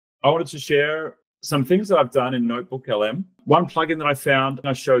I wanted to share some things that I've done in Notebook LM. One plugin that I found, and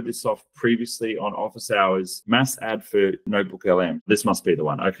I showed this off previously on office hours, mass ad for Notebook LM. This must be the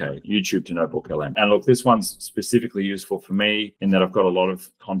one. Okay, YouTube to Notebook LM. And look, this one's specifically useful for me in that I've got a lot of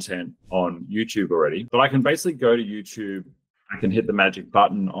content on YouTube already. But I can basically go to YouTube, I can hit the magic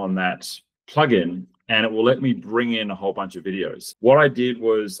button on that plugin, and it will let me bring in a whole bunch of videos. What I did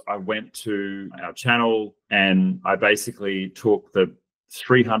was I went to our channel and I basically took the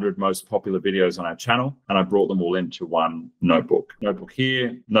 300 most popular videos on our channel, and I brought them all into one notebook. Notebook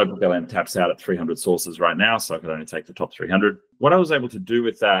here, Notebook LM taps out at 300 sources right now, so I could only take the top 300. What I was able to do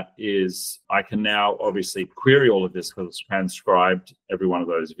with that is I can now obviously query all of this because it's transcribed every one of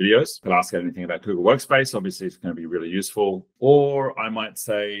those videos. I could ask anything about Google Workspace. Obviously, it's going to be really useful. Or I might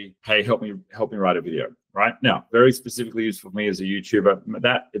say, hey, help me write a video. Right now, very specifically useful for me as a YouTuber.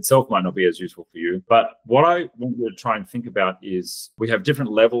 That itself might not be as useful for you. But what I want you to try and think about is we have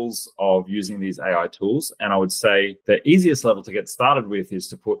different levels of using these AI tools. And I would say the easiest level to get started with is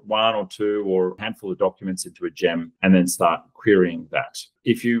to put one or two or a handful of documents into a gem and then start querying that.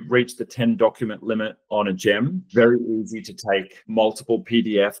 If you reach the 10 document limit on a gem, very easy to take multiple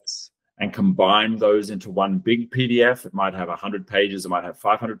PDFs and combine those into one big PDF. It might have 100 pages, it might have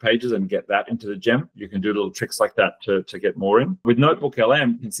 500 pages, and get that into the gem. You can do little tricks like that to get more in. With Notebook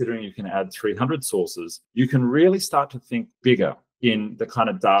LM, considering you can add 300 sources, you can really start to think bigger in the kind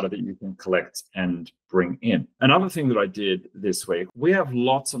of data that you can collect and bring in. Another thing that I did this week, we have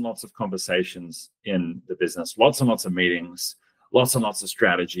lots and lots of conversations in the business, lots and lots of meetings, lots and lots of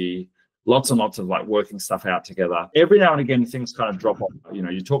strategy, lots and lots of like working stuff out together. Every now and again, things kind of drop off. You know,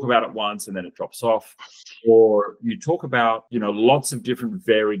 you talk about it once and then it drops off, or you talk about, you know, lots of different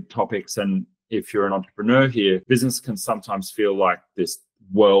varied topics. And if you're an entrepreneur here, business can sometimes feel like this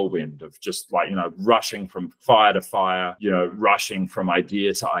whirlwind of just like, you know, rushing from fire to fire, you know, rushing from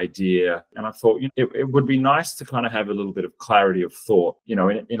idea to idea. And I thought, you know, it would be nice to kind of have a little bit of clarity of thought, you know,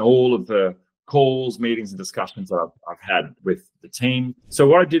 in all of the calls, meetings, and discussions that I've had with the team. So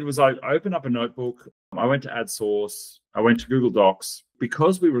what I did was I opened up a notebook. I went to add source. I went to Google Docs.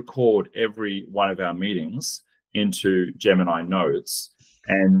 Because we record every one of our meetings into Gemini Notes,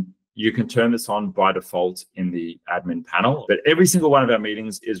 and you can turn this on by default in the admin panel, but every single one of our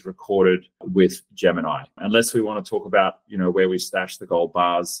meetings is recorded with Gemini. Unless we want to talk about, you know, where we stash the gold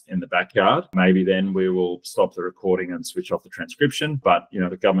bars in the backyard, maybe then we will stop the recording and switch off the transcription, but, you know,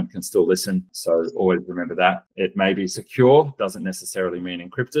 the government can still listen. So always remember that. It may be secure, doesn't necessarily mean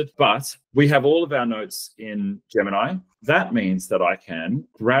encrypted, but we have all of our notes in Gemini. That means that I can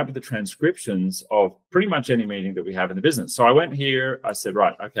grab the transcriptions of pretty much any meeting that we have in the business. So I went here, I said,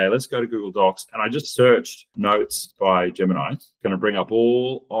 right, okay, let's go to Google Docs. And I just searched notes by Gemini. It's going to bring up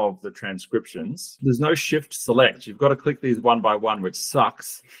all of the transcriptions. There's no shift select. You've got to click these one by one, which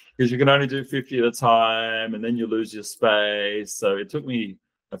sucks because you can only do 50 at a time and then you lose your space. So it took me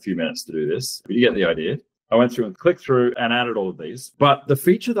a few minutes to do this, but you get the idea. I went through and clicked through and added all of these. But the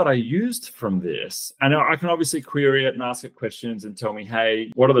feature that I used from this, and I can obviously query it and ask it questions and tell me,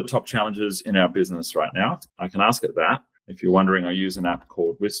 hey, what are the top challenges in our business right now? I can ask it that. If you're wondering, I use an app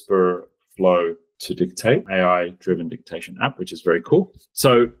called Whisper Flow to Dictate, AI-driven dictation app, which is very cool.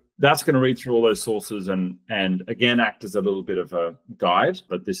 So that's going to read through all those sources and again, act as a little bit of a guide,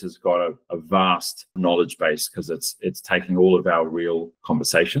 but this has got a vast knowledge base because it's taking all of our real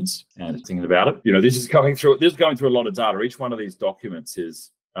conversations and thinking about it. You know, this is going through a lot of data. Each one of these documents is,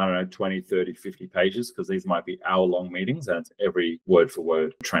 I don't know, 20, 30, 50 pages because these might be hour-long meetings and it's every word for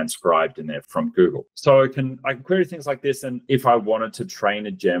word transcribed in there from Google. So I can query things like this. And if I wanted to train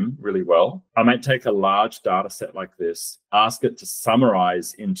a gem really well, I might take a large data set like this, ask it to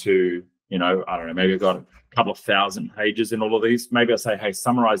summarize into, you know, I don't know, maybe I've got a couple of thousand pages in all of these. Maybe I say, hey,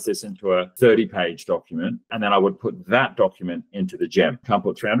 summarize this into a 30-page document. And then I would put that document into the gem. Can't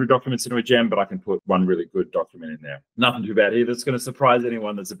put 300 documents into a gem, but I can put one really good document in there. Nothing too bad here. That's going to surprise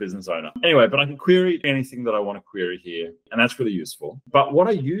anyone that's a business owner. Anyway, but I can query anything that I want to query here. And that's really useful. But what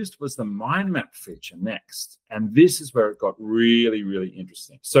I used was the mind map feature next. And this is where it got really, really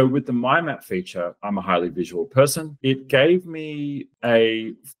interesting. So with the mind map feature, I'm a highly visual person. It gave me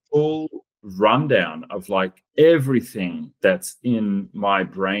a full rundown of like everything that's in my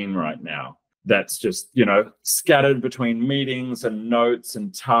brain right now that's just, you know, scattered between meetings and notes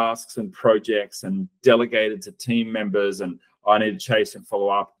and tasks and projects and delegated to team members and I need to chase and follow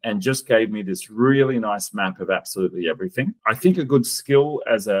up, and just gave me this really nice map of absolutely everything. I think a good skill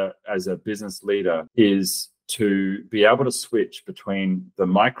as a business leader is to be able to switch between the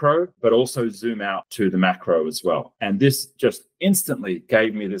micro, but also zoom out to the macro as well. And this just instantly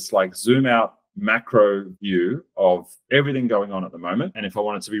gave me this like zoom out macro view of everything going on at the moment. And if I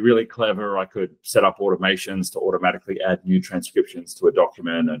wanted to be really clever, I could set up automations to automatically add new transcriptions to a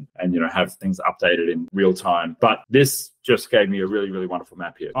document and have things updated in real time. But this just gave me a really, really wonderful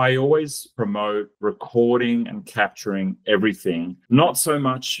map here. I always promote recording and capturing everything, not so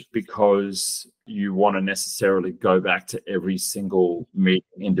much because you want to necessarily go back to every single meeting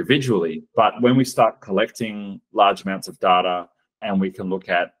individually, but when we start collecting large amounts of data and we can look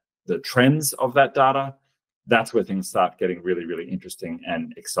at the trends of that data, that's where things start getting really, really interesting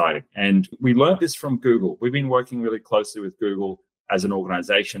and exciting. And we learned this from Google. We've been working really closely with Google as an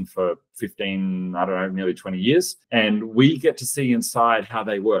organization for 15, nearly 20 years. And we get to see inside how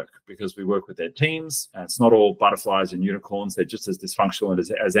they work because we work with their teams. And it's not all butterflies and unicorns. They're just as dysfunctional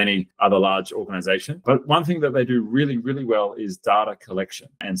as any other large organization. But one thing that they do really, really well is data collection.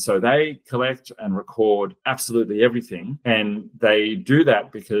 And so they collect and record absolutely everything. And they do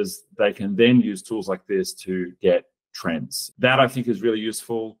that because they can then use tools like this to get trends. That I think is really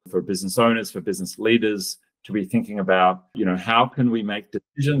useful for business owners, for business leaders, to be thinking about, how can we make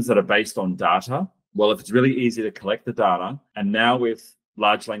decisions that are based on data? Well, if it's really easy to collect the data, and now with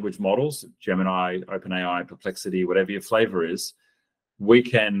large language models, Gemini, OpenAI, Perplexity, whatever your flavor is, we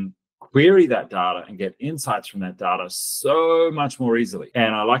can query that data and get insights from that data so much more easily.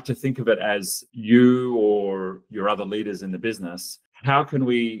 And I like to think of it as you or your other leaders in the business. How can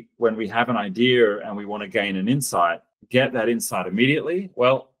we, when we have an idea and we want to gain an insight, get that insight immediately?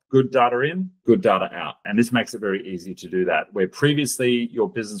 Well, good data in, good data out. And this makes it very easy to do that. Where previously your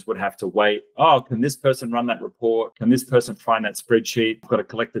business would have to wait, can this person run that report? Can this person find that spreadsheet? I've got to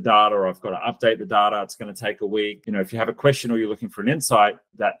collect the data or I've got to update the data. It's going to take a week. If you have a question or you're looking for an insight,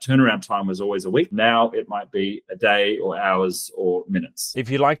 that turnaround time was always a week. Now it might be a day or hours or minutes. If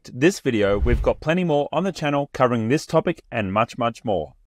you liked this video, we've got plenty more on the channel covering this topic and much, much more.